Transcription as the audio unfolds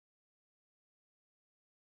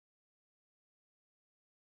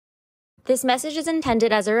This message is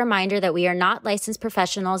intended as a reminder that we are not licensed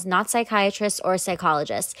professionals, not psychiatrists or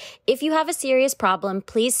psychologists. If you have a serious problem,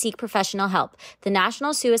 please seek professional help. The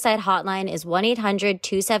National Suicide Hotline is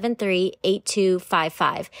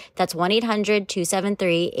 1-800-273-8255. That's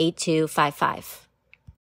 1-800-273-8255.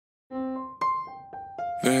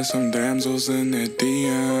 There's some damsels in the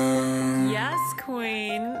DM. Yes,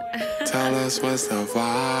 queen. Tell us what's the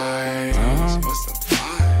vibe.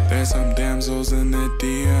 There's some damsels in the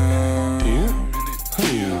DM.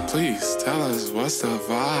 Please tell us what's the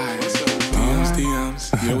vibe.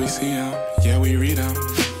 DMs, yeah we see them, yeah we read them.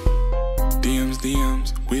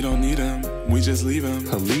 DMs, we don't need them, we just leave them.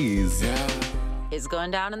 Please. Yeah. It's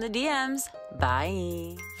going down in the DMs.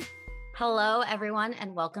 Bye. Hello, everyone,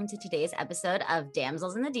 and welcome to today's episode of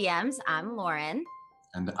Damsels in the DMs. I'm Lauren.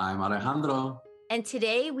 And I'm Alejandro. And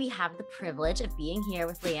today we have the privilege of being here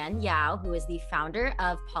with Leanne Yao, who is the founder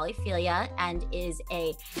of Polyphilia and is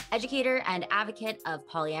a educator and advocate of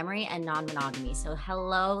polyamory and non-monogamy. So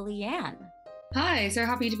hello, Leanne. Hi, so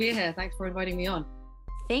happy to be here. Thanks for inviting me on.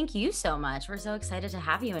 Thank you so much. We're so excited to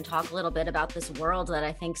have you and talk a little bit about this world that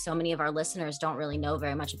I think so many of our listeners don't really know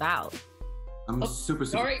very much about. I'm super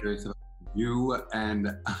curious about you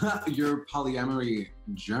and your polyamory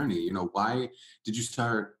journey. You know, why did you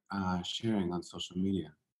start sharing on social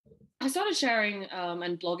media? I started sharing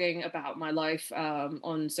and blogging about my life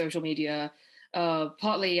on social media,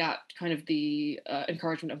 partly at kind of the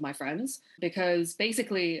encouragement of my friends, because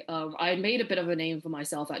basically I made a bit of a name for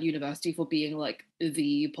myself at university for being like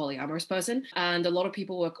the polyamorous person. And a lot of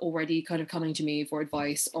people were already kind of coming to me for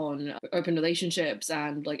advice on open relationships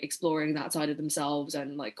and like exploring that side of themselves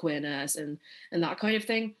and like queerness and that kind of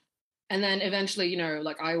thing. And then eventually, you know,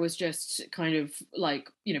 like I was just kind of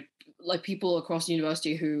like, you know, like people across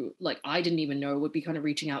university who like I didn't even know would be kind of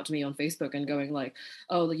reaching out to me on Facebook and going like,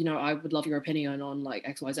 oh, you know, I would love your opinion on like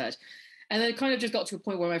XYZ. And then it kind of just got to a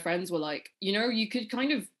point where my friends were like, you know, you could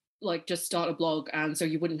kind of like just start a blog and so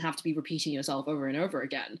you wouldn't have to be repeating yourself over and over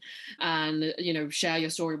again and, you know, share your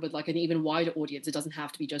story with like an even wider audience. It doesn't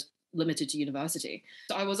have to be just limited to university.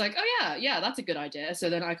 So I was like, oh yeah, that's a good idea. So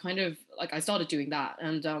then I kind of like, I started doing that.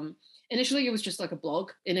 And initially it was just like a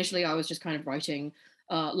blog. Initially I was just kind of writing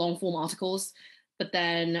long form articles, but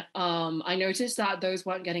then I noticed that those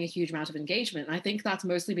weren't getting a huge amount of engagement. And I think that's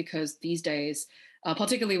mostly because these days,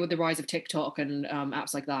 particularly with the rise of TikTok and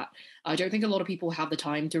apps like that, I don't think a lot of people have the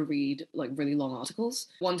time to read like really long articles.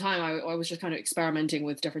 One time I was just kind of experimenting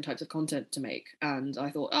with different types of content to make. And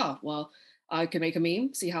I thought, oh, well, I could make a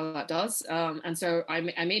meme, see how that does. And so I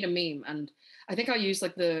made a meme, and I think I used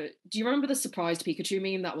like do you remember the surprised Pikachu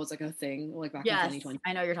meme that was like a thing like back in 2020?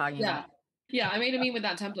 I know what you're talking about. Yeah, I made a meme with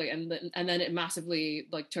that template, and then it massively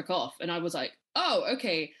like took off, and I was like, oh,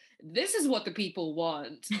 okay, this is what the people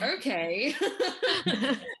want. Okay.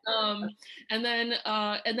 And then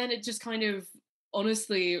it just kind of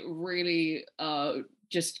honestly really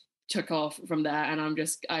just took off from there, and I'm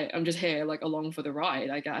just here like along for the ride,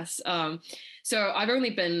 I guess. So I've only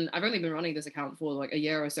been running this account for like a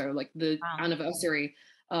year or so. Like the anniversary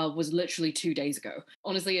was literally 2 days ago.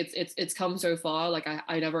 Honestly, it's come so far. Like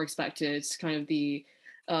I never expected kind of the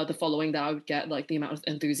following that I would get, like the amount of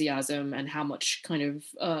enthusiasm and how much kind of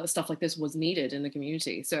stuff like this was needed in the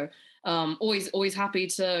community. So always happy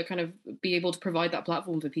to kind of be able to provide that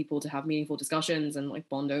platform for people to have meaningful discussions and like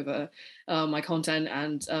bond over my content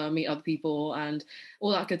and meet other people and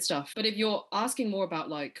all that good stuff. But if you're asking more about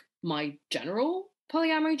like my general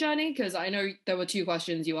polyamory journey, because I know there were two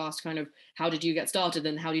questions you asked, kind of how did you get started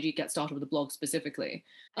and how did you get started with the blog specifically.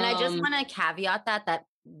 And I just want to caveat that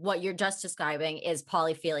what you're just describing is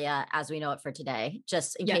polyphilia as we know it for today,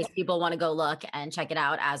 just in case people want to go look and check it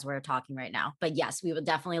out as we're talking right now. But yes, we would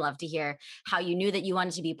definitely love to hear how you knew that you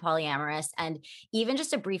wanted to be polyamorous, and even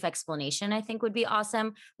just a brief explanation I think would be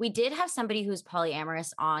awesome. We did have somebody who's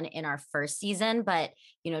polyamorous on in our first season, but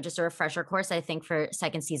you know, just a refresher course, I think for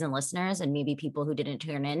second season listeners and maybe people who didn't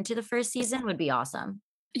tune into the first season would be awesome.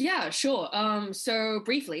 Yeah, sure. So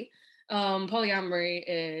briefly, polyamory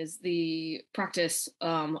is the practice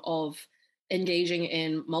of engaging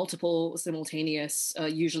in multiple simultaneous,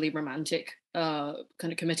 usually romantic, kind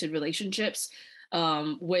of committed relationships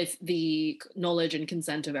with the knowledge and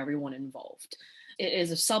consent of everyone involved. It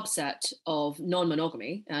is a subset of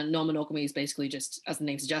non-monogamy, and non-monogamy is basically just, as the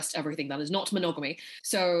name suggests, everything that is not monogamy.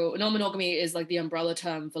 So non-monogamy is like the umbrella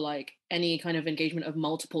term for like any kind of engagement of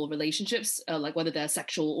multiple relationships, like whether they're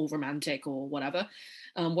sexual or romantic or whatever.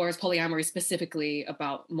 Whereas polyamory is specifically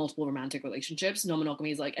about multiple romantic relationships.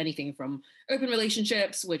 Non-monogamy is like anything from open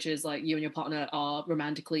relationships, which is like you and your partner are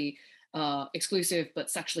romantically exclusive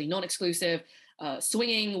but sexually non-exclusive.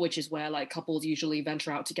 Swinging, which is where like couples usually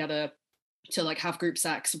venture out together to like have group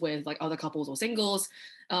sex with like other couples or singles,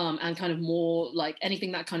 and kind of more like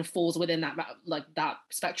anything that kind of falls within that like that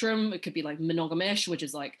spectrum. It could be like monogamish, which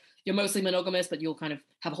is like you're mostly monogamous, but you'll kind of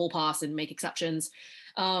have a whole pass and make exceptions.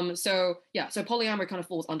 So polyamory kind of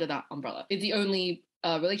falls under that umbrella. It's the only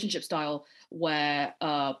relationship style where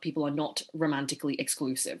people are not romantically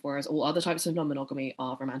exclusive, whereas all other types of non-monogamy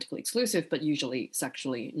are romantically exclusive, but usually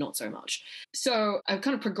sexually not so much. So I've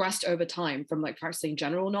kind of progressed over time from like practicing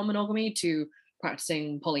general non-monogamy to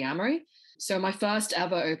practicing polyamory. So my first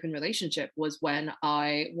ever open relationship was when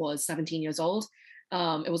I was 17 years old.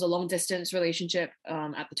 It was a long distance relationship.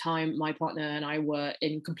 At the time, my partner and I were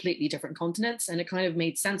in completely different continents, and it kind of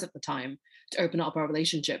made sense at the time to open up our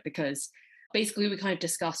relationship because basically we kind of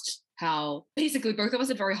discussed how basically both of us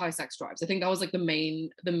had very high sex drives. I think that was like the main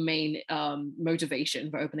motivation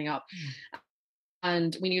for opening up.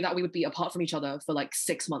 And we knew that we would be apart from each other for like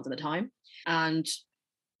 6 months at a time. And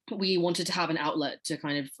we wanted to have an outlet to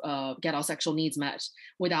kind of get our sexual needs met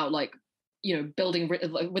without like, building,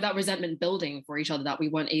 without resentment building for each other, that we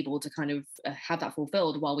weren't able to kind of have that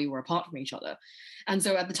fulfilled while we were apart from each other. And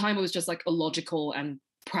so at the time, it was just like a logical and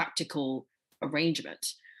practical arrangement.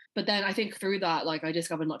 But then I think through that, like I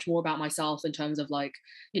discovered much more about myself in terms of like,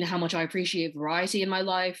 how much I appreciate variety in my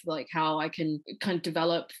life, like how I can kind of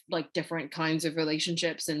develop like different kinds of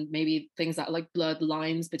relationships and maybe things that like blur the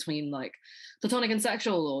lines between like platonic and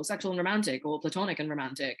sexual or sexual and romantic or platonic and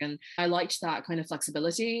romantic. And I liked that kind of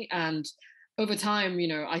flexibility. And over time,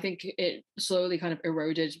 I think it slowly kind of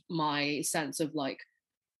eroded my sense of like,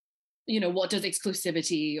 what does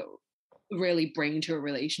exclusivity really bring to a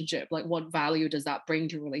relationship? Like what value does that bring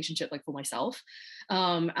to a relationship, like for myself?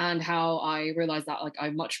 And how I realized that like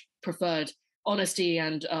I much preferred honesty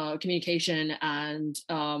and communication and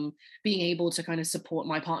being able to kind of support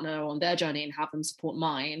my partner on their journey and have them support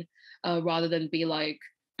mine, rather than be like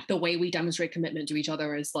the way we demonstrate commitment to each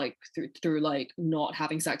other is like through like not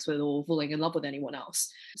having sex with or falling in love with anyone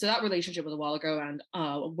else. So that relationship was a while ago, and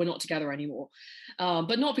we're not together anymore,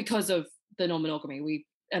 but not because of the non-monogamy. We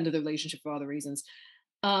ended the relationship for other reasons.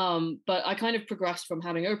 But I kind of progressed from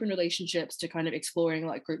having open relationships to kind of exploring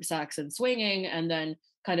like group sex and swinging, and then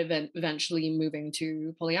kind of eventually moving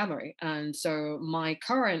to polyamory. And so my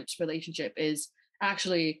current relationship is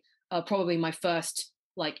actually probably my first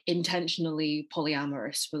like intentionally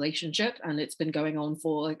polyamorous relationship, and it's been going on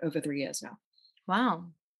for like over 3 years now. Wow.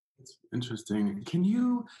 It's interesting.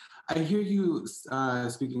 I hear you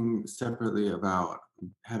speaking separately about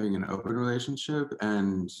having an open relationship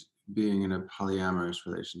and being in a polyamorous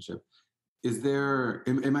relationship.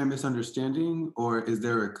 Am I misunderstanding, or is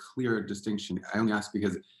there a clear distinction? I only ask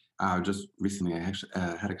because just recently I actually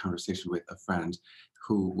had a conversation with a friend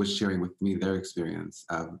who was sharing with me their experience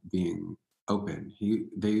of being open.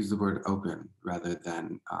 They use the word open rather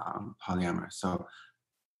than polyamorous. So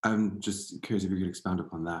I'm just curious if you could expound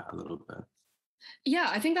upon that a little bit. Yeah,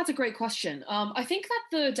 I think that's a great question. I think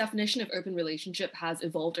that the definition of open relationship has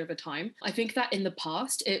evolved over time. I think that in the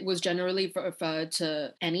past, it was generally referred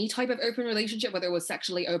to any type of open relationship, whether it was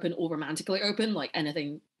sexually open or romantically open, like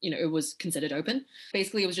anything, it was considered open.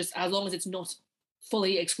 Basically, it was just as long as it's not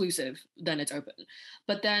fully exclusive, then it's open.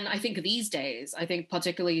 But then I think these days,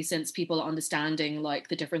 particularly since people are understanding like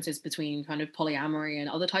the differences between kind of polyamory and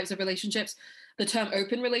other types of relationships, the term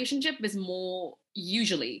open relationship is more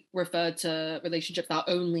usually referred to relationships that are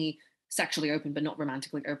only sexually open but not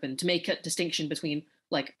romantically open, to make a distinction between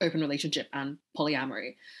like open relationship and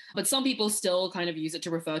polyamory. But some people still kind of use it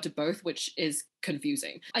to refer to both, which is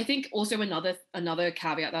confusing. I think also another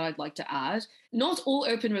caveat that I'd like to add, not all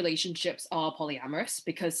open relationships are polyamorous,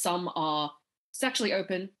 because some are sexually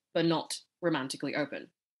open but not romantically open,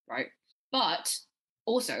 right? But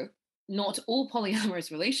also, not all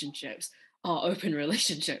polyamorous relationships are open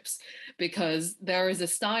relationships, because there is a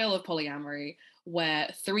style of polyamory where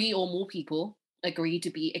 3 or more people agree to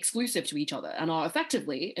be exclusive to each other and are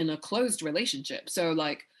effectively in a closed relationship. So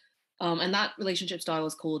like, and that relationship style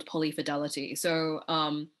is called polyfidelity. So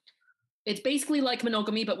it's basically like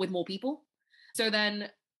monogamy, but with more people. So then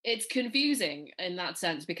it's confusing in that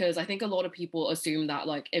sense, because I think a lot of people assume that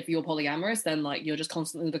like if you're polyamorous, then like you're just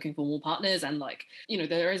constantly looking for more partners, and like,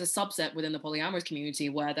 there is a subset within the polyamorous community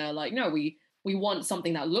where they're like, no, we want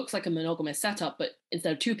something that looks like a monogamous setup, but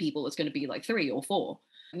instead of 2 people, it's going to be like 3 or 4.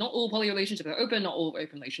 Not all poly relationships are open, not all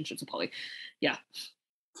open relationships are poly. Yeah.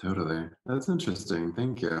 Totally. That's interesting.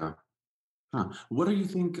 Thank you. Huh. What do you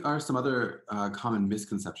think are some other common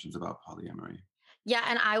misconceptions about polyamory? Yeah,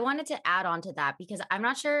 and I wanted to add on to that, because I'm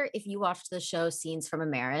not sure if you watched the show Scenes from a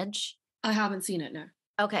Marriage. I haven't seen it, no.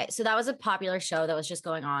 Okay, so that was a popular show that was just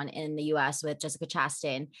going on in the US with Jessica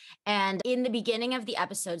Chastain. And in the beginning of the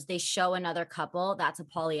episodes, they show another couple that's a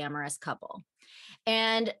polyamorous couple.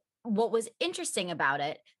 And what was interesting about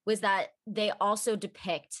it was that they also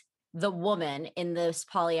depict the woman in this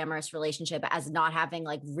polyamorous relationship as not having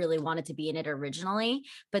like really wanted to be in it originally.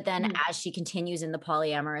 But then as she continues in the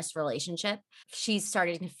polyamorous relationship, she's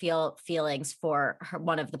starting to feel feelings for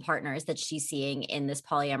one of the partners that she's seeing in this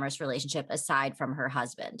polyamorous relationship aside from her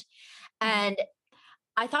husband. And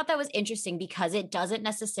I thought that was interesting because it doesn't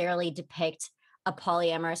necessarily depict a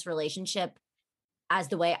polyamorous relationship as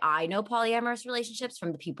the way I know polyamorous relationships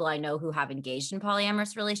from the people I know who have engaged in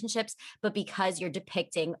polyamorous relationships, but because you're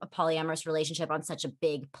depicting a polyamorous relationship on such a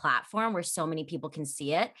big platform where so many people can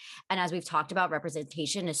see it. And as we've talked about,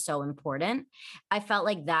 representation is so important. I felt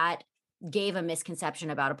like that gave a misconception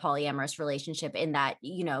about a polyamorous relationship in that,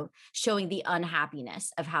 you know, showing the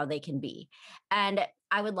unhappiness of how they can be. And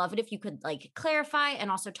I would love it if you could like clarify and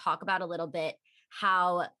also talk about a little bit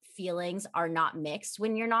how feelings are not mixed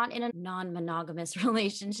when you're not in a non-monogamous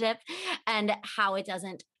relationship and how it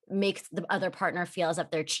doesn't make the other partner feel as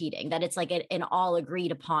if they're cheating, that it's like an all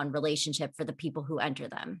agreed upon relationship for the people who enter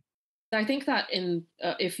them. I think that in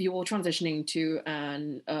if you're transitioning to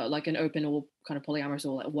an like an open or kind of polyamorous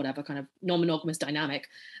or whatever kind of non-monogamous dynamic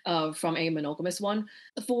from a monogamous one,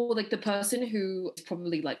 for like the person who is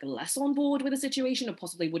probably like less on board with the situation or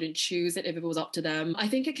possibly wouldn't choose it if it was up to them, I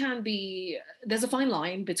think it can be, there's a fine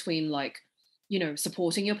line between like, you know,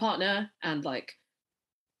 supporting your partner and like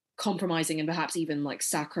compromising and perhaps even like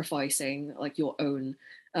sacrificing like your own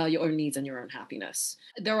needs and your own happiness.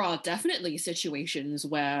 There are definitely situations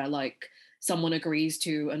where like someone agrees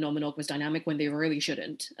to a non-monogamous dynamic when they really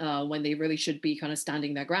shouldn't, when they really should be kind of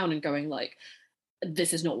standing their ground and going like,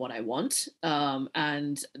 this is not what I want,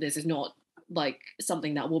 and this is not like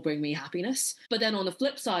something that will bring me happiness. But then on the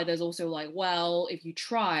flip side, there's also like, well, if you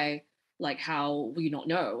try, like how will you not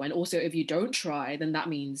know? And also if you don't try, then that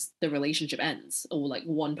means the relationship ends or like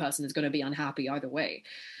one person is going to be unhappy either way.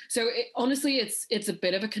 So honestly, it's a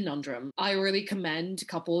bit of a conundrum. I really commend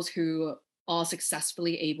couples who are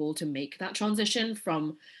successfully able to make that transition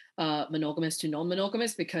from monogamous to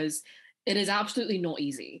non-monogamous, because it is absolutely not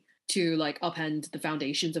easy to like upend the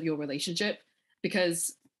foundations of your relationship.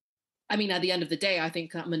 Because I mean, at the end of the day, I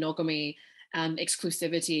think that monogamy and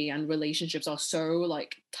exclusivity and relationships are so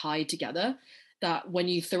like tied together that when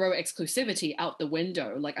you throw exclusivity out the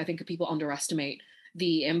window, like I think people underestimate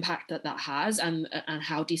the impact that that has and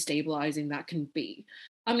how destabilizing that can be.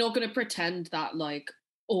 I'm not going to pretend that like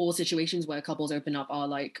all situations where couples open up are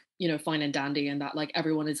like, you know, fine and dandy and that like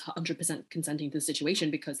everyone is 100% consenting to the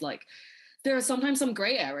situation, because like there are sometimes some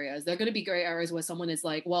gray areas. There are going to be gray areas where someone is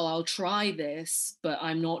like, well, I'll try this, but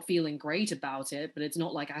I'm not feeling great about it, but it's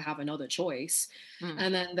not like I have another choice.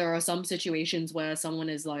 And then there are some situations where someone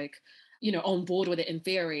is like, you know, on board with it in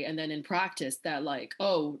theory, and then in practice they're like,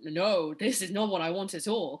 oh no, this is not what I want at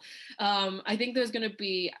all. I think there's going to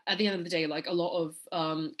be, at the end of the day, like a lot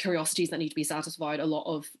of curiosities that need to be satisfied, a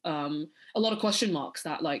lot of question marks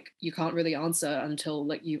that like you can't really answer until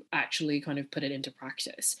like you actually kind of put it into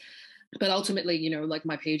practice. But ultimately, you know, like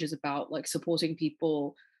my page is about like supporting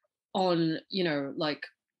people on, you know, like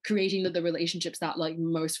creating the relationships that like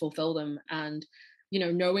most fulfill them, and, you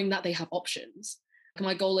know, knowing that they have options.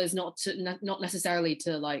 My goal is not necessarily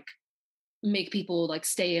to like make people like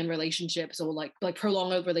stay in relationships or like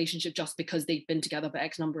prolong a relationship just because they've been together for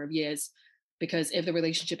X number of years. Because if the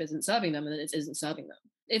relationship isn't serving them, then it isn't serving them.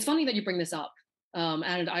 It's funny that you bring this up.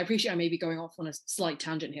 And I appreciate I may be going off on a slight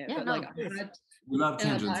tangent here, but like we love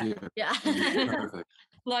tangents here. Yeah. Perfect.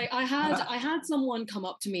 Like I had someone come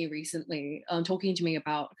up to me recently, talking to me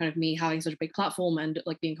about kind of me having such a big platform and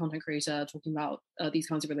like being a content creator, talking about these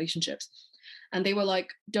kinds of relationships, and they were like,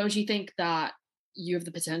 "Don't you think that you have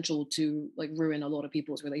the potential to like ruin a lot of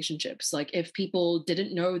people's relationships? Like if people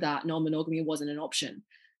didn't know that non-monogamy wasn't an option,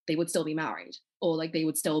 they would still be married, or like they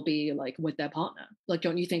would still be like with their partner. Like,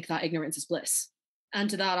 don't you think that ignorance is bliss?" And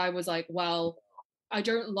to that, I was like, well, I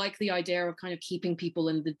don't like the idea of kind of keeping people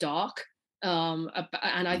in the dark. And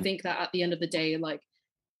I think that at the end of the day, like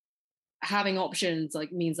having options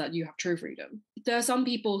like means that you have true freedom. There are some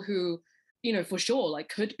people who, you know, for sure, like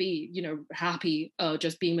could be, you know, happy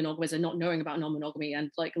just being monogamous and not knowing about non-monogamy and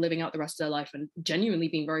like living out the rest of their life and genuinely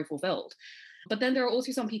being very fulfilled. But then there are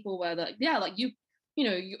also some people where that, yeah, like you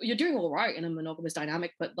know, you're doing all right in a monogamous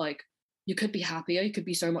dynamic, but like you could be happier. You could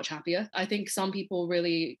be so much happier. I think some people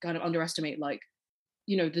really kind of underestimate like,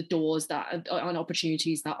 you know, the doors that and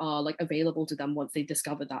opportunities that are like available to them once they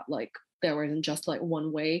discover that like there isn't just like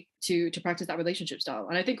one way to practice that relationship style.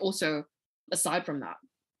 And I think also aside from that,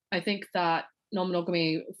 I think that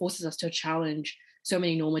non-monogamy forces us to challenge so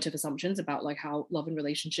many normative assumptions about like how love and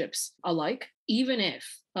relationships are like. Even if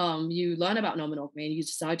you learn about non-monogamy and you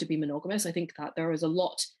decide to be monogamous, I think that there is a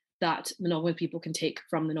lot that monogamous people can take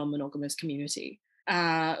from the non-monogamous community.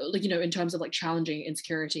 Like, in terms of like challenging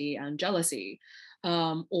insecurity and jealousy,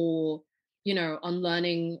 or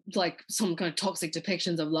unlearning like some kind of toxic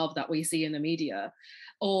depictions of love that we see in the media,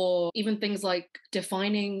 or even things like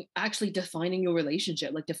actually defining your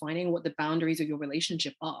relationship, like defining what the boundaries of your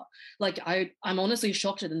relationship are. Like I'm honestly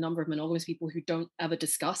shocked at the number of monogamous people who don't ever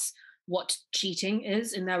discuss what cheating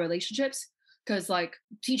is in their relationships. Because like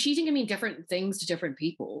cheating can mean different things to different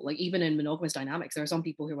people. Like even in monogamous dynamics, there are some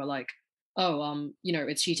people who are like, oh,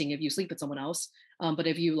 it's cheating if you sleep with someone else. But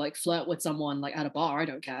if you like flirt with someone like at a bar, I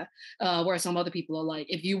don't care. Whereas some other people are like,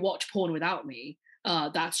 if you watch porn without me,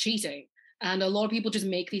 that's cheating. And a lot of people just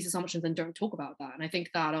make these assumptions and don't talk about that. And I think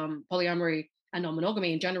that polyamory and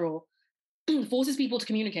non-monogamy in general forces people to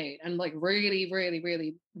communicate and like really, really,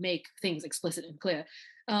 really make things explicit and clear.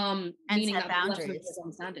 And Meaning set that there's less room boundaries. for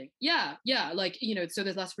misunderstanding. Yeah. Like, so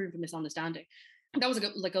there's less room for misunderstanding. That was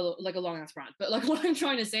a long ass rant, but like what I'm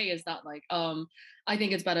trying to say is that like I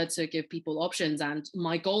think it's better to give people options, and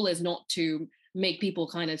my goal is not to make people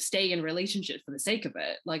kind of stay in relationships for the sake of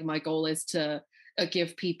it. Like my goal is to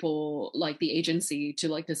give people like the agency to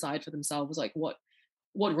like decide for themselves like what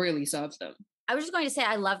really serves them. I was just going to say,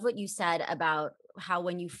 I love what you said about how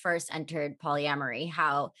when you first entered polyamory,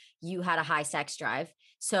 how you had a high sex drive.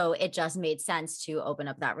 So it just made sense to open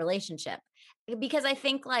up that relationship. Because I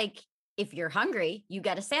think like if you're hungry, you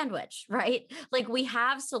get a sandwich, right? Like we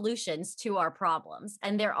have solutions to our problems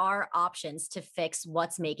and there are options to fix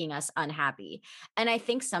what's making us unhappy. And I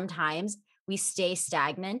think sometimes we stay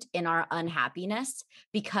stagnant in our unhappiness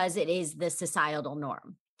because it is the societal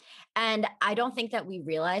norm. And I don't think that we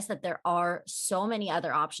realize that there are so many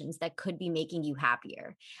other options that could be making you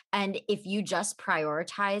happier. And if you just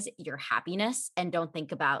prioritize your happiness and don't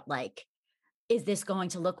think about like, is this going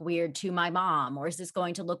to look weird to my mom? Or is this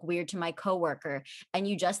going to look weird to my coworker? And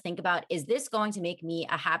you just think about, is this going to make me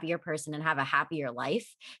a happier person and have a happier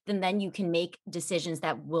life? Then you can make decisions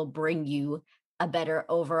that will bring you a better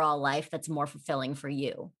overall life that's more fulfilling for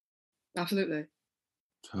you. Absolutely.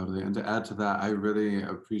 Totally. And to add to that, I really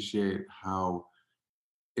appreciate how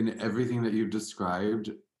in everything that you've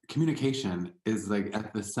described, communication is like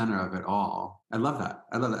at the center of it all. I love that.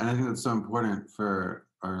 I love that. And I think that's so important for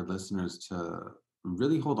our listeners to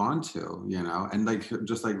really hold on to, and like,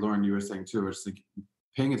 just like Lauren, you were saying too, it's like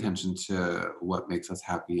paying attention to what makes us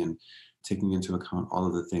happy and taking into account all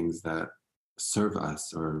of the things that serve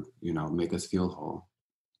us or, make us feel whole.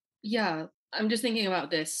 Yeah. I'm just thinking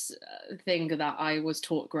about this thing that I was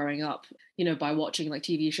taught growing up, by watching like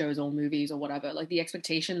TV shows or movies or whatever, like the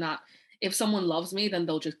expectation that if someone loves me, then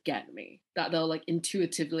they'll just get me, that they'll like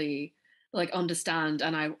intuitively like understand,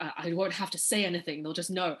 and I won't have to say anything, they'll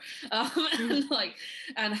just know.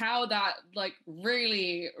 And how that like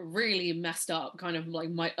really, really messed up kind of like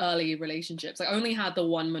my early relationships. I only had the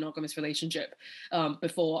one monogamous relationship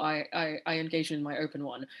before I engaged in my open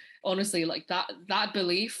one. Honestly, like that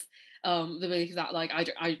belief, the belief that like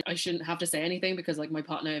I shouldn't have to say anything because like my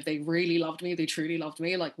partner, if they really loved me, if they truly loved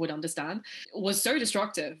me, like would understand, was so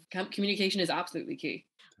destructive. Communication is absolutely key.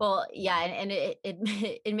 Well, yeah, and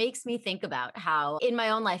it makes me think about how in my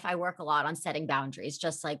own life I work a lot on setting boundaries,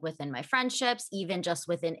 just like within my friendships, even just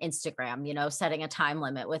within Instagram, setting a time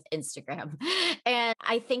limit with Instagram. And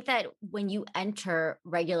I think that when you enter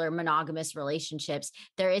regular monogamous relationships,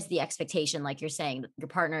 there is the expectation, like you're saying, that your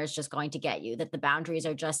partner is just going to get you, that the boundaries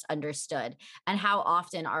are just understood. And how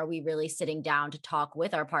often are we really sitting down to talk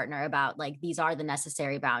with our partner about like these are the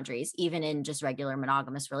necessary boundaries, even in just regular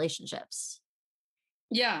monogamous relationships?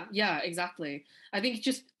 Yeah, exactly. I think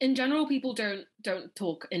just in general, people don't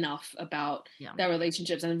talk enough about Yeah. their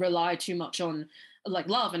relationships and rely too much on like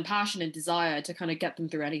love and passion and desire to kind of get them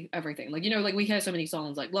through everything. Like, like we hear so many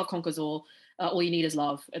songs like "Love Conquers All You Need Is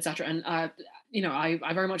Love," etc. And I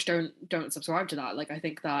very much don't subscribe to that. Like, I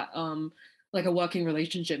think that like a working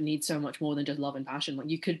relationship needs so much more than just love and passion. Like,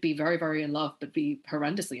 you could be very, very in love but be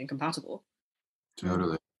horrendously incompatible.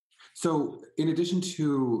 Totally. So, in addition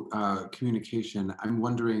to communication, I'm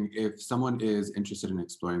wondering if someone is interested in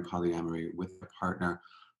exploring polyamory with a partner,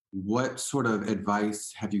 what sort of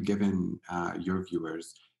advice have you given your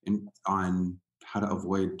viewers on how to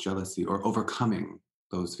avoid jealousy or overcoming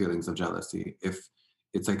those feelings of jealousy if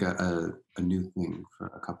it's like a new thing for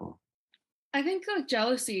a couple? I think like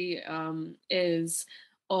jealousy is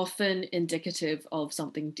often indicative of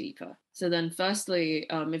something deeper. So then, firstly,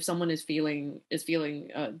 if someone is feeling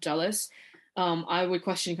jealous, I would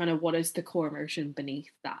question kind of what is the core emotion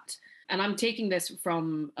beneath that. And I'm taking this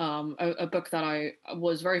from a book that I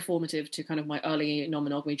was very formative to kind of my early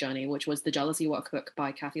non-monogamy journey, which was the Jealousy Workbook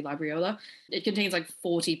by Kathy Labriola. It contains like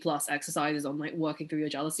 40 plus exercises on like working through your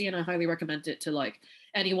jealousy. And I highly recommend it to like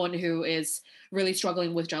anyone who is really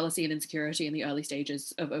struggling with jealousy and insecurity in the early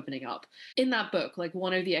stages of opening up. In that book, like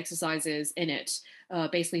one of the exercises in it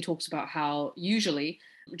basically talks about how usually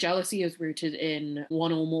jealousy is rooted in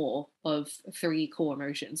one or more of three core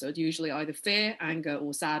emotions. So it's usually either fear, anger,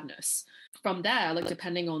 or sadness. From there, like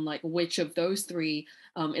depending on like which of those three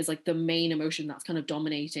is like the main emotion that's kind of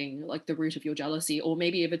dominating like the root of your jealousy, or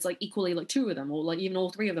maybe if it's like equally like two of them, or like even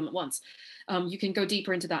all three of them at once, you can go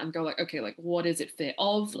deeper into that and go like, okay, like what is it fear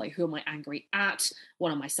of? Like who am I angry at?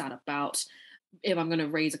 What am I sad about? If I'm going to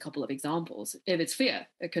raise a couple of examples, if it's fear,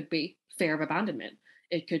 it could be fear of abandonment.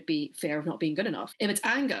 It could be fear of not being good enough. If it's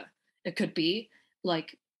anger, it could be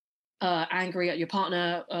like angry at your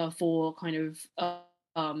partner for kind of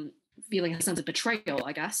feeling a sense of betrayal,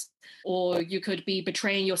 I guess. Or you could be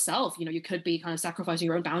betraying yourself. You know, you could be kind of sacrificing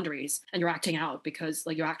your own boundaries and you're acting out because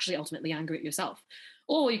like you're actually ultimately angry at yourself.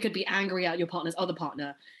 Or you could be angry at your partner's other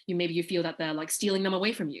partner. Maybe you feel that they're like stealing them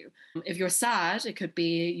away from you. If you're sad, it could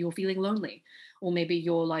be you're feeling lonely. Or maybe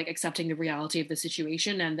you're like accepting the reality of the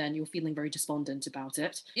situation and then you're feeling very despondent about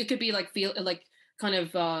it. It could be like feel like kind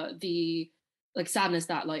of the like sadness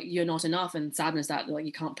that like you're not enough, and sadness that like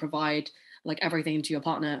you can't provide like everything to your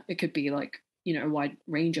partner. It could be like, you know, a wide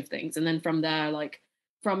range of things. And then from there, like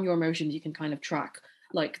from your emotions, you can kind of track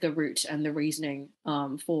like the root and the reasoning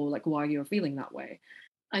for like why you're feeling that way.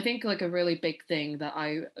 I think like a really big thing that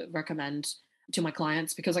I recommend to my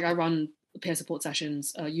clients, because like I run peer support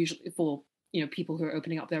sessions usually for, you know, people who are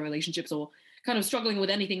opening up their relationships or kind of struggling with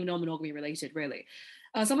anything non-monogamy related, really.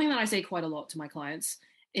 Something that I say quite a lot to my clients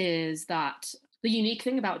is that the unique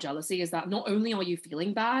thing about jealousy is that not only are you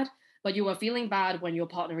feeling bad, but you are feeling bad when your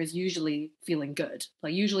partner is usually feeling good.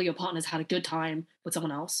 Like usually your partner's had a good time with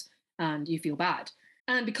someone else and you feel bad.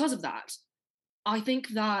 And because of that, I think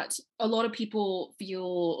that a lot of people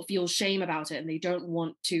feel shame about it and they don't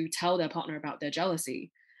want to tell their partner about their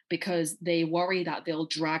jealousy because they worry that they'll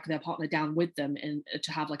drag their partner down with them and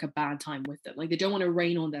to have like a bad time with them. Like they don't want to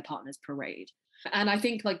rain on their partner's parade. And I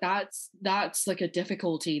think like that's like a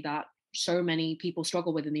difficulty that so many people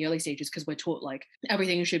struggle with in the early stages, because we're taught like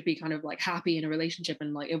everything should be kind of like happy in a relationship,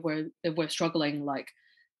 and like if we're struggling, like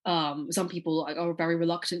some people like are very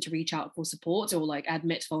reluctant to reach out for support or like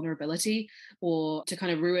admit vulnerability or to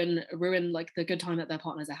kind of ruin like the good time that their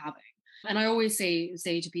partners are having. And I always say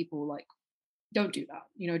to people like, don't do that.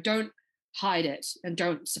 You know, don't hide it and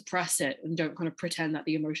don't suppress it and don't kind of pretend that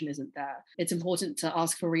the emotion isn't there. It's important to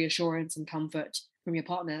ask for reassurance and comfort from your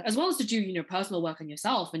partner, as well as to do, you know, personal work on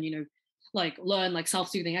yourself and, you know, like learn like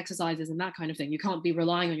self-soothing exercises and that kind of thing. You can't be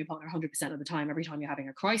relying on your partner 100% of the time every time you're having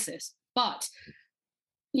a crisis, but,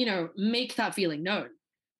 you know, make that feeling known.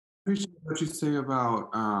 I appreciate what you say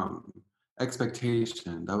about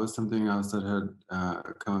expectation. That was something else that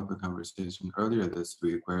had come up in conversation earlier this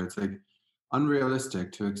week, where it's like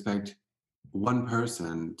unrealistic to expect one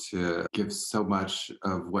person to give so much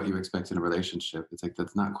of what you expect in a relationship. It's like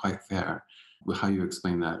that's not quite fair. How you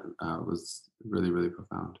explain that was really, really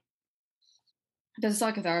profound. There's a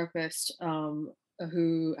psychotherapist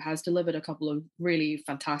who has delivered a couple of really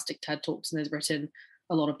fantastic TED Talks and has written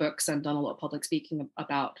a lot of books and done a lot of public speaking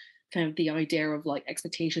about kind of the idea of like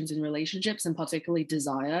expectations in relationships, and particularly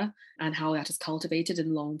desire and how that is cultivated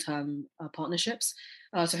in long-term partnerships.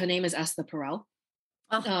 So her name is Esther Perel.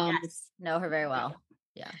 Oh, yes, know her very well.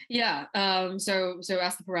 Yeah. Yeah. So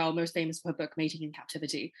Esther Perel, most famous for her book Mating in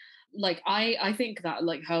Captivity. Like I think that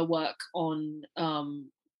like her work on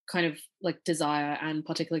kind of like desire and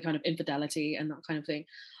particularly kind of infidelity and that kind of thing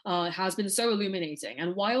has been so illuminating.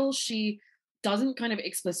 And while she doesn't kind of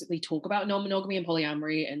explicitly talk about non-monogamy and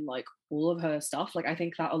polyamory and like all of her stuff, like I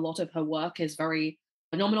think that a lot of her work is very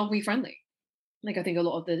non-monogamy friendly. Like I think a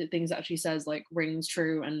lot of the things that she says like rings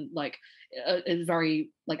true and like is very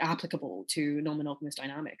like applicable to non-monogamous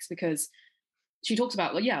dynamics, because she talks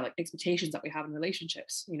about like, yeah, like expectations that we have in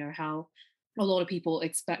relationships, you know, how a lot of people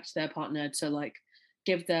expect their partner to like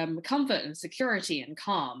give them comfort and security and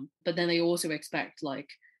calm, but then they also expect like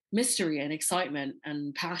mystery and excitement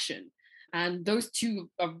and passion, and those two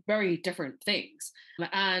are very different things.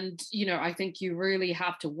 And you know, I think you really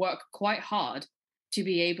have to work quite hard to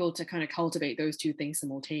be able to kind of cultivate those two things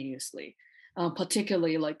simultaneously.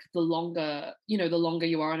 Particularly like the longer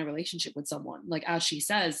you are in a relationship with someone, like as she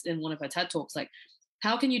says in one of her TED Talks, like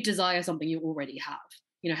how can you desire something you already have?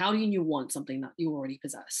 You know, how do you want something that you already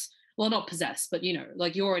possess? Well, not possess, but you know,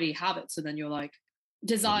 like you already have it. So then you're like,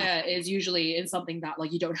 desire is usually in something that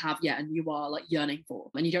like you don't have yet and you are like yearning for,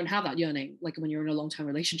 and you don't have that yearning like when you're in a long-term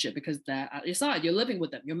relationship because they're at your side, you're living with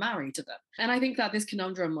them, you're married to them. And I think that this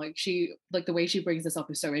conundrum, like the way she brings this up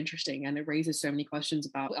is so interesting, and it raises so many questions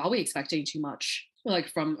about, are we expecting too much like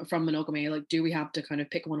from monogamy? Like, do we have to kind of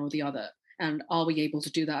pick one or the other, and are we able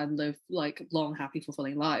to do that and live like long, happy,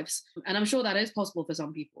 fulfilling lives? And I'm sure that is possible for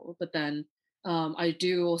some people, but then I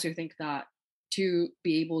do also think that to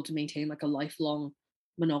be able to maintain like a lifelong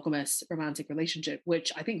monogamous romantic relationship,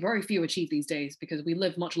 which I think very few achieve these days because we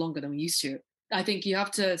live much longer than we used to, I think you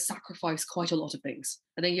have to sacrifice quite a lot of things.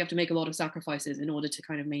 I think you have to make a lot of sacrifices in order to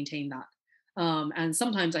kind of maintain that. And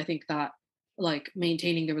sometimes I think that like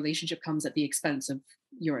maintaining the relationship comes at the expense of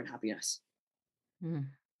your own happiness. Mm.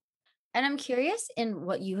 And I'm curious in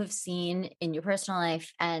what you have seen in your personal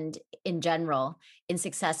life and in general in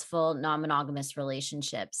successful non monogamous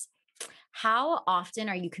relationships. How often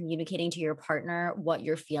are you communicating to your partner what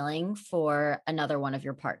you're feeling for another one of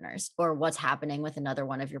your partners or what's happening with another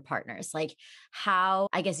one of your partners? Like, how,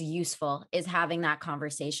 I guess, useful is having that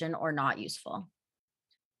conversation or not useful?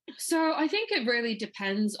 So I think it really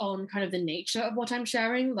depends on kind of the nature of what I'm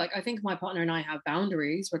sharing. Like, I think my partner and I have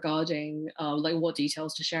boundaries regarding like what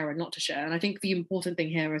details to share and not to share. And I think the important thing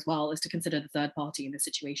here as well is to consider the third party in this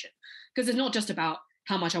situation, because it's not just about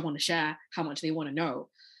how much I want to share, how much they want to know,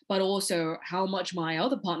 but also how much my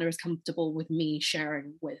other partner is comfortable with me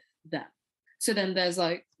sharing with them. So then there's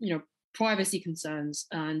like, privacy concerns,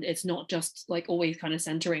 and it's not just like always kind of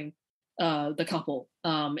centering the couple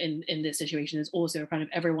in this situation, is also kind of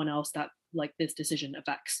everyone else that like this decision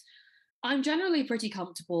affects. I'm generally pretty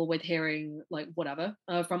comfortable with hearing like whatever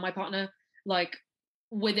from my partner, like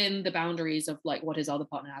within the boundaries of like what his other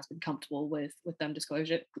partner has been comfortable with them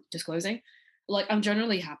disclosing. Like, I'm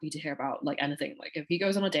generally happy to hear about like anything. Like, if he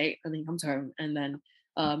goes on a date and then he comes home and then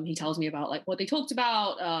he tells me about like what they talked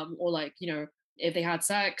about, or like, if they had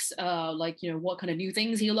sex, like, what kind of new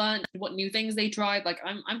things he learned, what new things they tried. Like,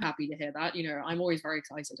 I'm happy to hear that. I'm always very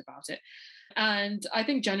excited about it. And I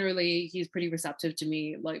think generally he's pretty receptive to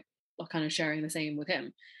me, like kind of sharing the same with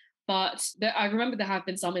him. But I remember there have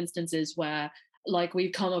been some instances where like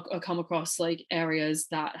we've come across like areas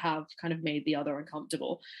that have kind of made the other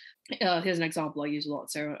uncomfortable. Here's an example I use a lot.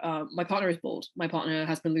 So my partner is bald. My partner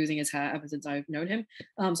has been losing his hair ever since I've known him.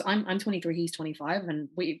 So I'm 23, he's 25, and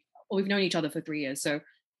we've known each other for 3 years. So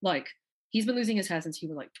like he's been losing his hair since he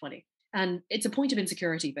was like 20. And it's a point of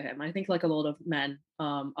insecurity for him. I think like a lot of men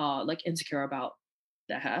are like insecure about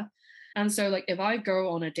their hair. And so like if I go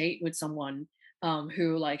on a date with someone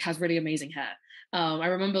who like has really amazing hair. I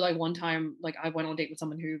remember like one time, like I went on a date with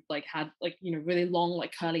someone who like had like, really long,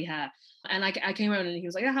 like curly hair. And I came out and he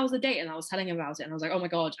was like, yeah, how was the date? And I was telling him about it. And I was like, oh my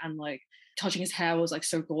God. And like touching his hair was like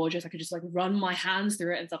so gorgeous. I could just like run my hands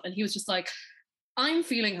through it and stuff. And he was just like, I'm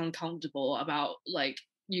feeling uncomfortable about like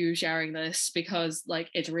you sharing this because like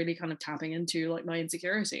it's really kind of tapping into like my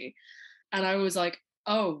insecurity. And I was like,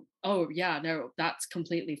 oh yeah, no, that's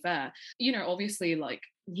completely fair. Obviously like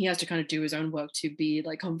he has to kind of do his own work to be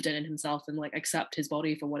like confident in himself and like accept his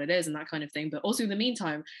body for what it is and that kind of thing. But also in the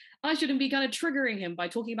meantime, I shouldn't be kind of triggering him by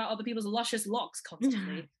talking about other people's luscious locks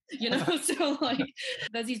constantly. So like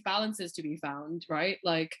there's these balances to be found, right?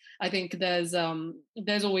 Like I think there's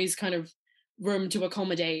always kind of room to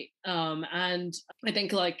accommodate, and I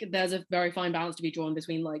think like there's a very fine balance to be drawn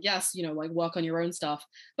between like, yes, like work on your own stuff,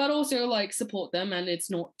 but also like support them, and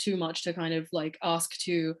it's not too much to kind of like ask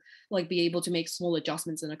to like be able to make small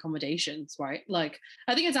adjustments and accommodations, right? Like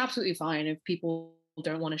I think it's absolutely fine if people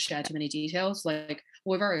don't want to share too many details. Like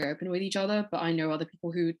we're very open with each other, but I know other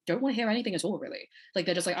people who don't want to hear anything at all, really. Like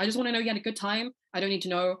they're just like, I just want to know you had a good time. I don't need to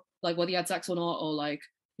know like whether you had sex or not, or like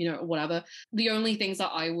whatever. The only things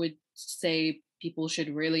that I would say people should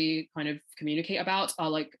really kind of communicate about are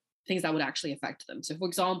like things that would actually affect them. So for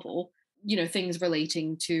example, things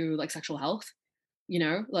relating to like sexual health,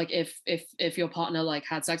 like if your partner like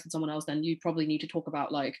had sex with someone else, then you probably need to talk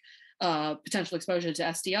about like potential exposure to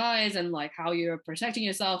STIs and like how you're protecting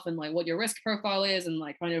yourself and like what your risk profile is and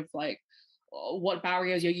like kind of like what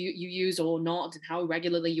barriers you use or not, and how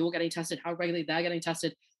regularly you're getting tested, how regularly they're getting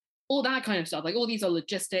tested, all that kind of stuff. Like all these are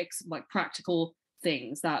logistics, like practical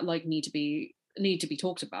things that like need to be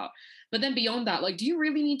talked about. But then beyond that, like, do you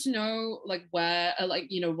really need to know like where like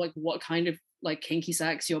like what kind of like kinky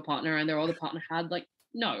sex your partner and their other partner had? Like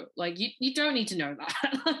no, like you don't need to know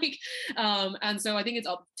that. Like and so I think it's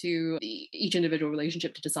up to each individual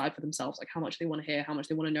relationship to decide for themselves like how much they want to hear, how much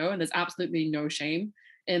they want to know. And there's absolutely no shame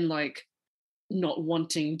in like not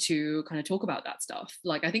wanting to kind of talk about that stuff.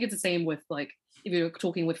 Like I think it's the same with like if you're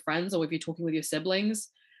talking with friends or if you're talking with your siblings.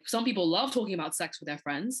 Some people love talking about sex with their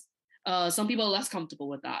friends, Some people are less comfortable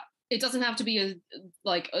with that. It doesn't have to be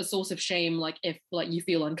a source of shame, like if like you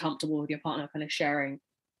feel uncomfortable with your partner kind of sharing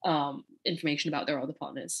information about their other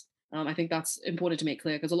partners. I think that's important to make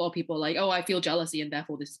clear, because a lot of people are like, oh, I feel jealousy and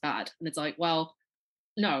therefore this is bad. And it's like, well,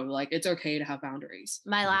 no, like it's okay to have boundaries.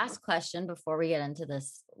 My last question before we get into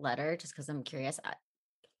this letter, just because I'm curious,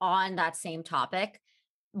 on that same topic,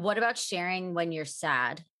 what about sharing when you're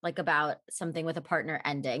sad, like about something with a partner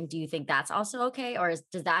ending? Do you think that's also okay? Or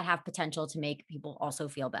does that have potential to make people also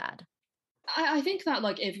feel bad? I think that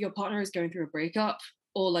like if your partner is going through a breakup,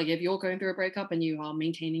 or like if you're going through a breakup and you are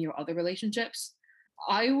maintaining your other relationships,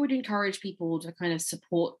 I would encourage people to kind of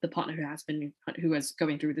support the partner who is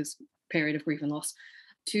going through this period of grief and loss,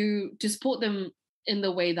 to support them in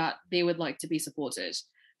the way that they would like to be supported.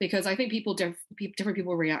 Because I think different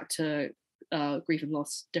people react to grief and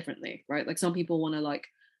loss differently, right? Like some people want to like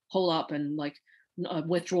hole up and like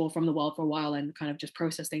withdraw from the world for a while and kind of just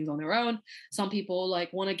process things on their own. Some people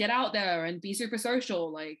like want to get out there and be super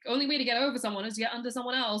social. Like only way to get over someone is to get under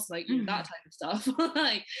someone else, like that type of stuff.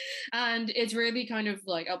 Like, and it's really kind of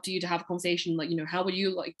like up to you to have a conversation. Like, how would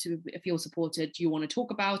you like to feel supported? Do you want to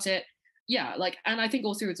talk about it? Yeah, like, and I think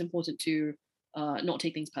also it's important to not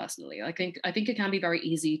take things personally. I think it can be very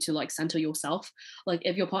easy to like center yourself. Like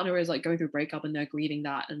if your partner is like going through a breakup and they're grieving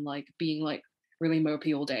that and like being like really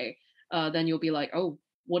mopey all day, then you'll be like, oh,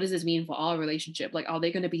 what does this mean for our relationship? Like, are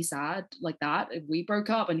they going to be sad like that if we broke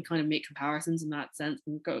up? And kind of make comparisons in that sense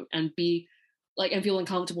and go and be like, and feel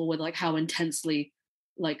uncomfortable with like how intensely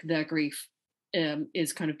like their grief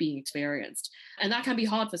is kind of being experienced. And that can be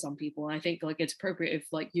hard for some people. And I think like it's appropriate if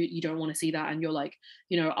like you don't want to see that and you're like,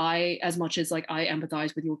 I, as much as like I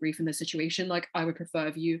empathize with your grief in this situation, like I would prefer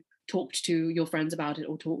if you talked to your friends about it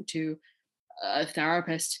or talked to a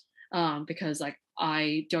therapist, because like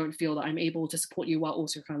I don't feel that I'm able to support you while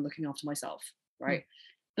also kind of looking after myself, right?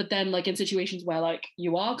 But then like in situations where like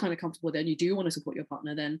you are kind of comfortable, then you do want to support your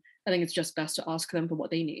partner, then I think it's just best to ask them for what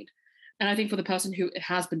they need. And I think for the person who it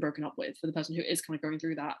has been broken up with, for the person who is kind of going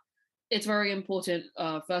through that, it's very important,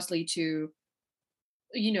 firstly, to,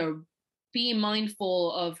 be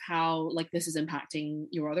mindful of how like this is impacting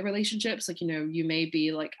your other relationships. Like, you may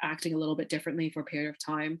be like acting a little bit differently for a period of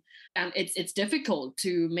time. And it's difficult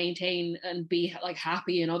to maintain and be like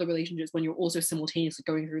happy in other relationships when you're also simultaneously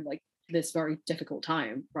going through like this very difficult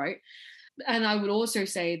time, right? And I would also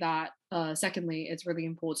say that, secondly, it's really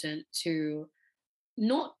important to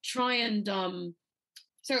not try and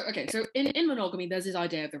so in monogamy there's this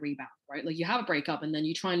idea of the rebound, right? Like you have a breakup and then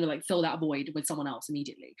you try and like fill that void with someone else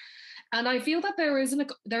immediately. And I feel that there is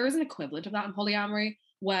an equivalent of that in polyamory,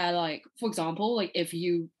 where like, for example, like if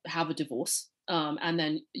you have a divorce and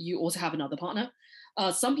then you also have another partner,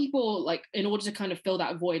 some people like in order to kind of fill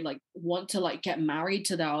that void like want to like get married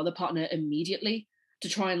to their other partner immediately to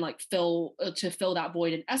try and like fill that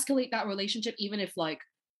void and escalate that relationship, even if like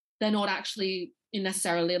they're not actually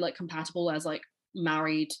necessarily like compatible as like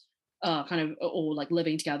married, kind of, or like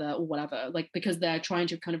living together or whatever, like because they're trying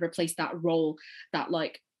to kind of replace that role that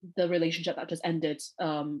like the relationship that just ended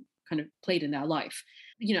kind of played in their life.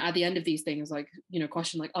 At the end of these things, like,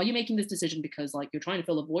 question like, are you making this decision because like you're trying to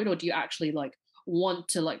fill a void, or do you actually like want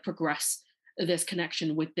to like progress this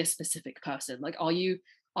connection with this specific person? Like, are you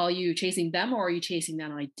chasing them, or are you chasing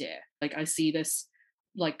that idea? Like I see this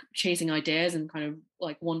like chasing ideas and kind of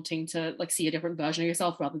like wanting to like see a different version of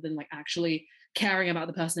yourself rather than like actually caring about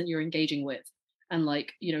the person that you're engaging with, and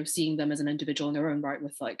like seeing them as an individual in their own right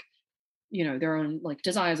with like their own like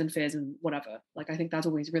desires and fears and whatever. Like I think that's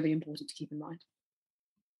always really important to keep in mind.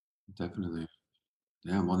 Definitely.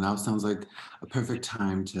 Yeah, well, now sounds like a perfect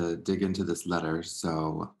time to dig into this letter.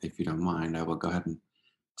 So, if you don't mind, I will go ahead and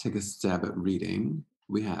take a stab at reading.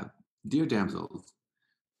 We have, Dear Damsels,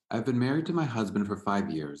 I've been married to my husband for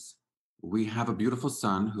 5 years. We have a beautiful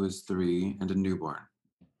son who is 3 and a newborn.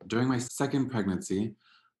 During my second pregnancy,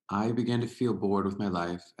 I began to feel bored with my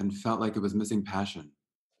life and felt like it was missing passion.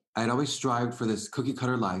 I had always strived for this cookie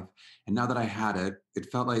cutter life, and now that I had it,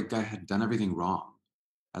 it felt like I had done everything wrong.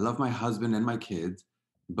 I love my husband and my kids,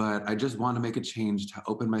 but I just want to make a change to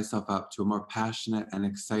open myself up to a more passionate and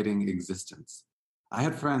exciting existence. I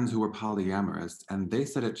had friends who were polyamorous, and they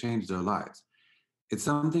said it changed their lives. It's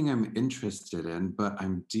something I'm interested in, but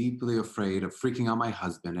I'm deeply afraid of freaking out my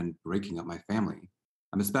husband and breaking up my family.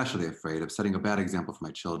 I'm especially afraid of setting a bad example for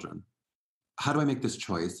my children. How do I make this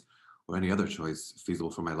choice, or any other choice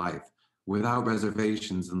feasible for my life, without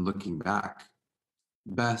reservations and looking back?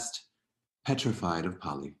 Best, petrified of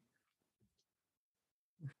poly.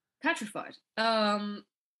 Petrified.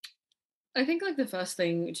 I think like the first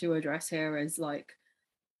thing to address here is like,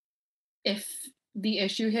 if the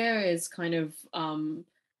issue here is kind of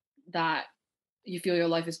that you feel your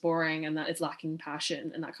life is boring and that it's lacking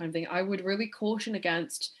passion and that kind of thing, I would really caution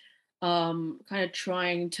against kind of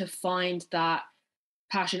trying to find that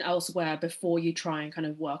passion elsewhere before you try and kind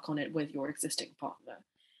of work on it with your existing partner.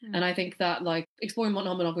 And I think that like exploring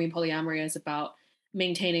non-monogamy and polyamory is about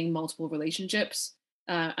maintaining multiple relationships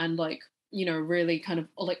and like, you know, really kind of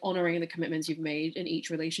like honoring the commitments you've made in each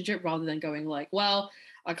relationship rather than going like, well,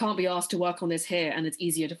 I can't be asked to work on this here and it's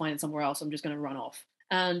easier to find it somewhere else. I'm just going to run off.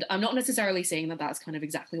 And I'm not necessarily saying that that's kind of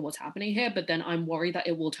exactly what's happening here, but then I'm worried that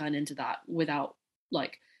it will turn into that without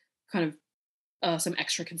like kind of some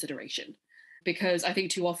extra consideration. Because I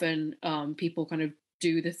think too often people kind of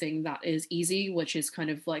do the thing that is easy, which is kind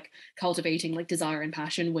of like cultivating like desire and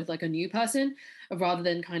passion with like a new person rather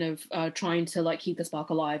than kind of trying to like keep the spark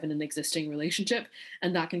alive in an existing relationship.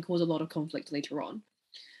 And that can cause a lot of conflict later on.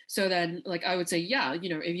 So then like I would say, yeah, you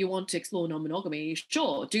know, if you want to explore non-monogamy,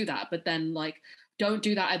 sure, do that. But then like don't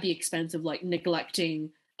do that at the expense of like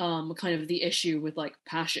neglecting kind of the issue with like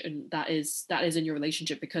passion that is in your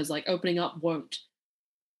relationship, because like opening up won't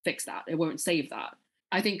fix that. It won't save that.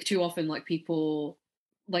 I think too often like people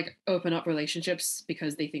like open up relationships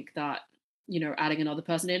because they think that, you know, adding another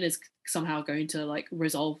person in is somehow going to like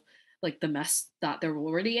resolve like the mess that they're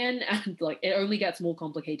already in, and like it only gets more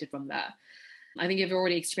complicated from there. I think if you're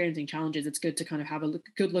already experiencing challenges, it's good to kind of have a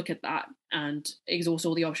good look at that and exhaust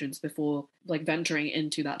all the options before like venturing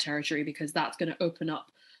into that territory, because that's going to open up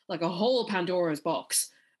like a whole Pandora's box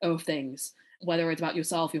of things, whether it's about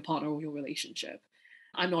yourself, your partner, or your relationship.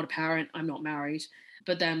 I'm not a parent, I'm not married,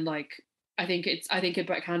 but then like I think it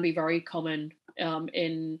can be very common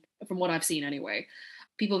in from what I've seen anyway,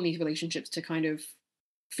 people in these relationships to kind of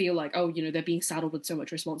feel like, oh, you know, they're being saddled with so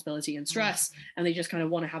much responsibility and stress, and they just kind of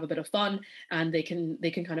want to have a bit of fun, and they can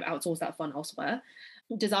kind of outsource that fun elsewhere.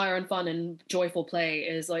 Desire and fun and joyful play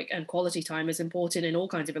is like, and quality time is important in all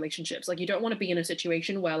kinds of relationships. Like you don't want to be in a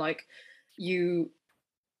situation where like you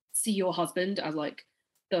see your husband as like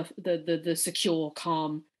the secure,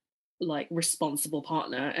 calm, like responsible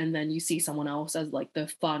partner, and then you see someone else as like the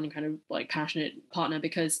fun kind of like passionate partner,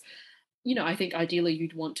 because you know, I think ideally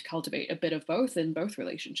you'd want to cultivate a bit of both in both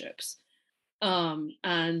relationships.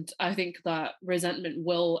 And I think that resentment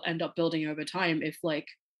will end up building over time if like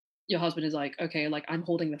your husband is like, okay, like I'm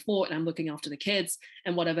holding the fort and I'm looking after the kids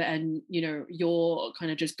and whatever, and you know, you're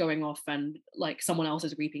kind of just going off and like someone else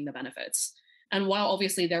is reaping the benefits. And while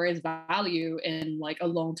obviously there is value in like a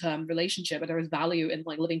long-term relationship, but there is value in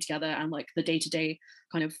like living together and like the day-to-day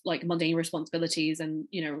kind of like mundane responsibilities and,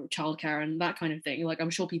 you know, childcare and that kind of thing. Like I'm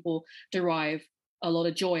sure people derive a lot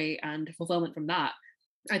of joy and fulfillment from that.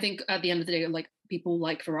 I think at the end of the day, like people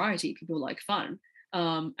like variety, people like fun.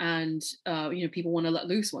 And you know, people want to let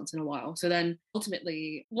loose once in a while. So then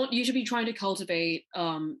ultimately what you should be trying to cultivate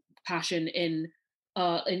passion in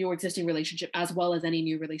your existing relationship as well as any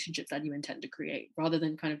new relationships that you intend to create, rather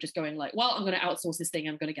than kind of just going like, well, I'm going to outsource this thing,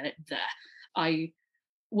 I'm going to get it there. I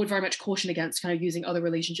would very much caution against kind of using other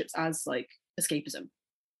relationships as like escapism.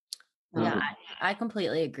 Yeah, I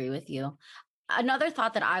completely agree with you. Another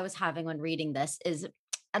thought that I was having when reading this is,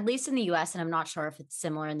 at least in the US, and I'm not sure if it's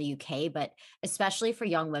similar in the UK, but especially for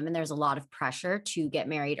young women, there's a lot of pressure to get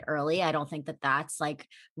married early. I don't think that that's like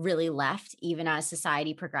really left, even as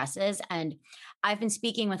society progresses. And I've been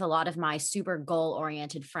speaking with a lot of my super goal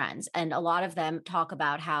oriented friends, and a lot of them talk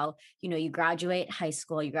about how, you know, you graduate high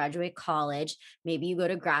school, you graduate college, maybe you go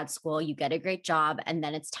to grad school, you get a great job, and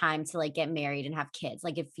then it's time to like get married and have kids.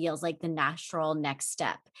 Like it feels like the natural next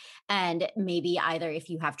step. And maybe either if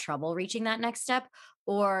you have trouble reaching that next step,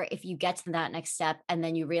 or if you get to that next step and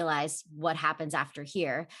then you realize what happens after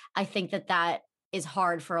here, I think that that is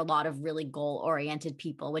hard for a lot of really goal oriented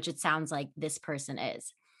people, which it sounds like this person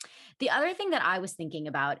is. The other thing that I was thinking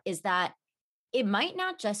about is that it might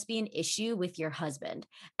not just be an issue with your husband.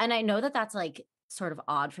 And I know that that's like sort of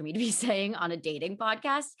odd for me to be saying on a dating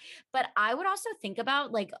podcast, but I would also think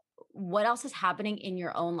about like what else is happening in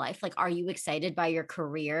your own life. Like, are you excited by your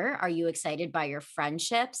career? Are you excited by your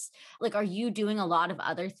friendships? Like, are you doing a lot of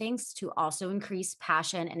other things to also increase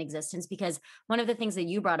passion and existence? Because one of the things that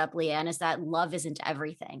you brought up, Leanne, is that love isn't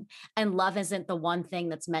everything. And love isn't the one thing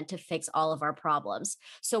that's meant to fix all of our problems.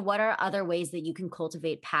 So what are other ways that you can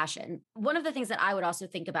cultivate passion? One of the things that I would also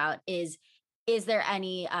think about is there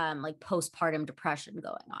any like postpartum depression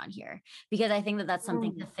going on here? Because I think that that's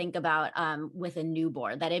something to think about with a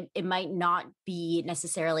newborn, that it might not be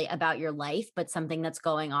necessarily about your life, but something that's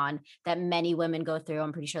going on that many women go through.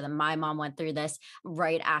 I'm pretty sure that my mom went through this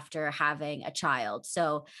right after having a child.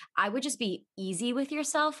 So I would just be easy with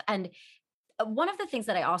yourself. And One of the things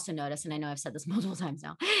that I also notice, and I know I've said this multiple times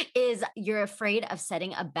now, is you're afraid of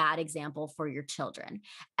setting a bad example for your children.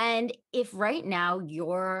 And if right now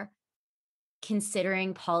you're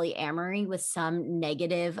considering polyamory with some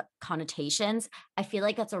negative connotations, I feel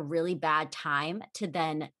like that's a really bad time to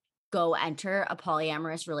then go enter a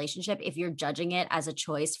polyamorous relationship. If you're judging it as a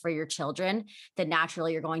choice for your children, then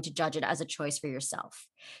naturally you're going to judge it as a choice for yourself.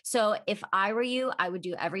 So if I were you, I would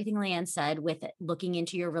do everything Leanne said with looking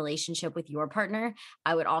into your relationship with your partner.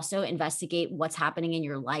 I would also investigate what's happening in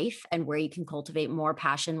your life and where you can cultivate more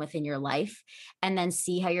passion within your life, and then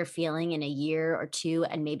see how you're feeling in a year or two,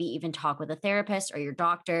 and maybe even talk with a therapist or your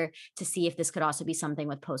doctor to see if this could also be something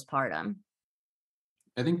with postpartum.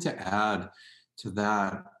 I think to add to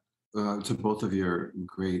that, to both of your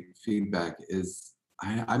great feedback, is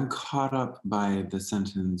I'm caught up by the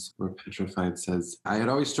sentence where Petrified says, I had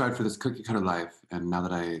always strived for this cookie cutter life, and now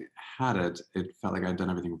that I had it, it felt like I'd done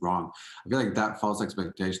everything wrong. I feel like that false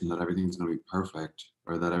expectation that everything's going to be perfect,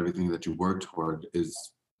 or that everything that you work toward is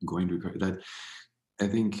going to be that. I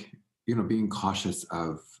think, being cautious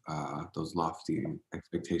of those lofty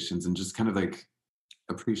expectations and just kind of like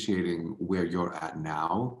appreciating where you're at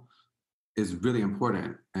now is really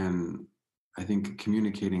important. And I think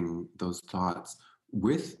communicating those thoughts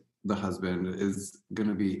with the husband is going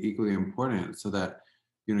to be equally important, so that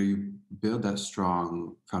you build that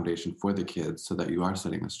strong foundation for the kids, so that you are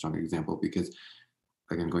setting a strong example. Because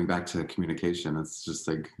again, going back to communication, it's just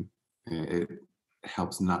like it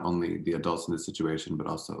helps not only the adults in this situation but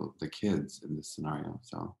also the kids in this scenario.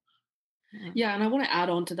 So Yeah, and I want to add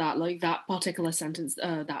on to that, like that particular sentence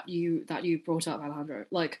that you brought up, Alejandro.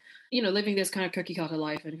 Like, living this kind of cookie cutter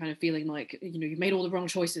life and kind of feeling like you made all the wrong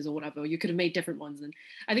choices or whatever. You could have made different ones, and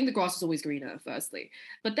I think the grass is always greener. Firstly,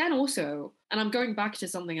 but then also, and I'm going back to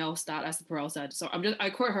something else that Esther Perel said. So I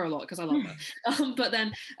quote her a lot because I love her. But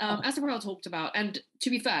then Esther Perel talked about, and to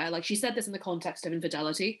be fair, like she said this in the context of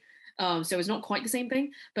infidelity. So it's not quite the same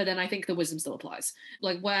thing, but then I think the wisdom still applies.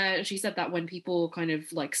 Like where she said that when people kind of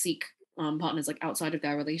like seek partners like outside of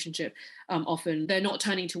their relationship, often they're not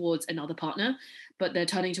turning towards another partner, but they're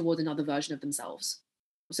turning towards another version of themselves.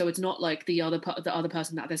 So it's not like the other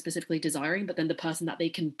person that they're specifically desiring, but then the person that they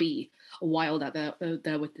can be while that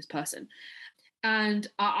they're with this person. And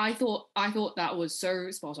I thought that was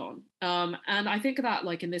so spot on. And I think that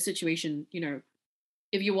like in this situation,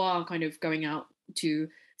 if you are kind of going out to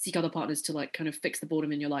seek other partners to like kind of fix the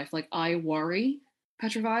boredom in your life, like I worry,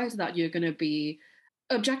 Petrified, that you're going to be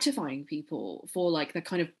objectifying people for like the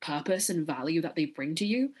kind of purpose and value that they bring to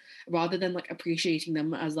you, rather than like appreciating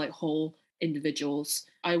them as like whole individuals.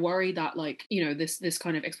 I worry that like this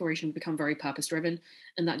kind of exploration will become very purpose driven,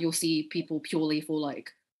 and that you'll see people purely for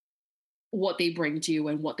like what they bring to you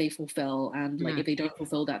and what they fulfill, and like if they don't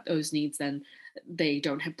fulfill those needs, then they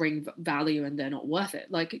don't bring value and they're not worth it.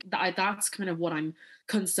 Like that's kind of what I'm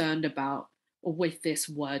concerned about with this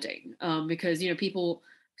wording, because people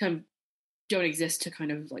kind of don't exist to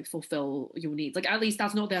kind of like fulfill your needs. Like at least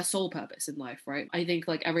that's not their sole purpose in life, right? I think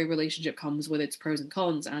like every relationship comes with its pros and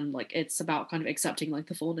cons, and like it's about kind of accepting like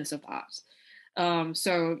the fullness of that.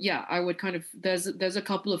 So yeah, I would kind of there's a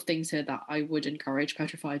couple of things here that I would encourage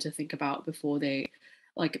Petrified to think about before they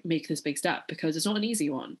like make this big step, because it's not an easy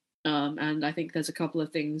one. And I think there's a couple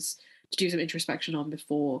of things to do some introspection on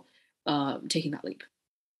before taking that leap.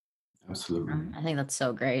 absolutely. I think that's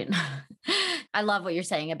so great. I love what you're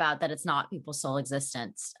saying about that it's not people's sole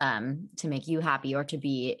existence to make you happy or to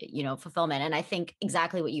be, fulfillment. And I think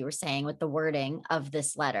exactly what you were saying with the wording of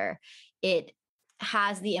this letter, it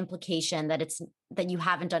has the implication that that you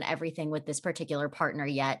haven't done everything with this particular partner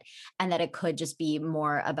yet, and that it could just be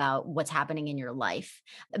more about what's happening in your life.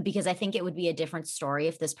 Because I think it would be a different story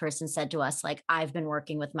if this person said to us, like, I've been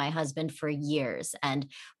working with my husband for years and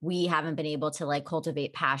we haven't been able to like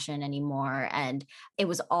cultivate passion anymore, and it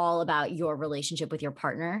was all about your relationship with your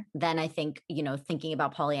partner. Then I think, thinking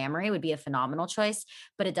about polyamory would be a phenomenal choice,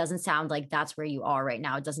 but it doesn't sound like that's where you are right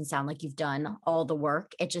now. It doesn't sound like you've done all the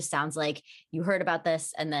work. It just sounds like you heard about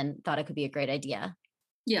this and then thought it could be a great idea.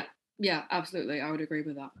 Yeah, absolutely. I would agree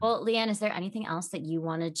with that. Well, Leanne, is there anything else that you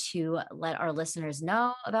wanted to let our listeners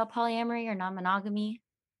know about polyamory or non-monogamy?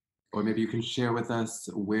 Or maybe you can share with us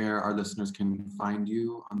where our listeners can find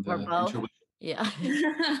you on Or the both? interweb. Yeah.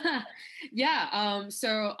 Yeah.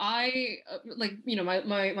 So I like, you know,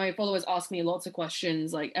 my followers ask me lots of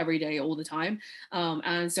questions like every day, all the time.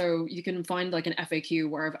 And so you can find like an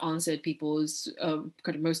FAQ where I've answered people's kind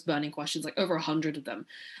of most burning questions, like over 100 of them,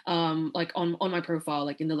 like on my profile,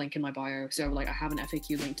 like in the link in my bio. So like I have an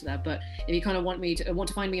FAQ link to that. But if you kind of want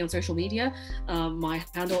to find me on social media, my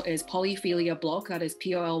handle is Polyphilia Blog. That is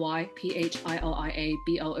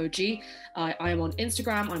POLYPHILIABLOG. I am on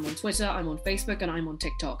Instagram, I'm on Twitter, I'm on Facebook, and I'm on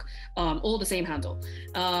TikTok. All the same handle.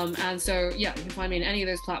 And so, yeah, you can find me in any of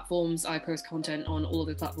those platforms. I post content on all of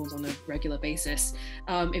the platforms on a regular basis.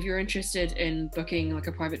 If you're interested in booking like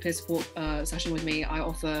a private peer support session with me, I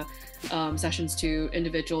offer sessions to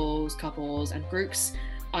individuals, couples, and groups,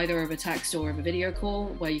 either over text or over video call,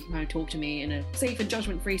 where you can kind of talk to me in a safe and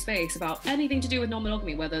judgment-free space about anything to do with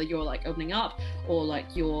non-monogamy, whether you're like opening up or like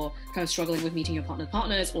you're kind of struggling with meeting your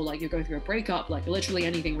partners, or like you're going through a breakup, like literally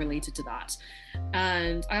anything related to that.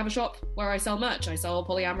 And I have a shop where I sell merch. I sell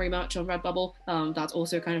polyamory merch on Redbubble. That's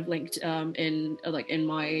also kind of linked in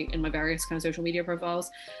my various kind of social media profiles.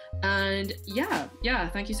 And yeah,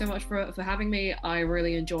 thank you so much for having me. I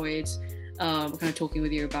really enjoyed kind of talking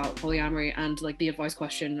with you about polyamory, and like the advice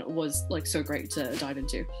question was like so great to dive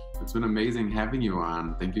into. It's been amazing having you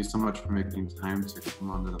on. Thank you so much for making time to come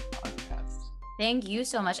onto the podcast. Thank you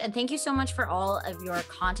so much. And thank you so much for all of your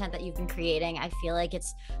content that you've been creating. I feel like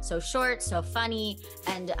it's so short, so funny,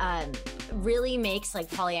 and really makes like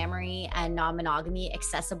polyamory and non-monogamy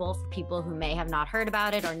accessible for people who may have not heard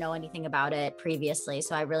about it or know anything about it previously.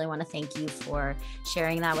 So I really want to thank you for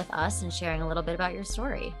sharing that with us and sharing a little bit about your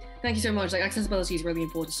story. Thank you so much. Like, accessibility is really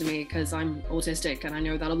important to me because I'm autistic, and I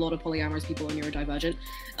know that a lot of polyamorous people are neurodivergent.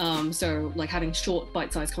 So like having short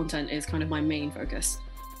bite-sized content is kind of my main focus.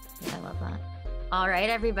 Yeah, I love that. All right,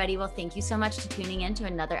 everybody. Well, thank you so much for tuning in to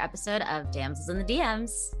another episode of Damsels in the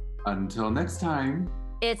DMs. Until next time.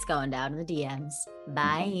 It's going down in the DMs.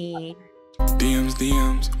 Bye. DMs,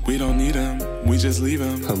 we don't need them. We just leave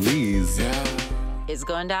them. Please. Yeah. It's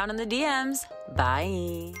going down in the DMs.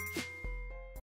 Bye.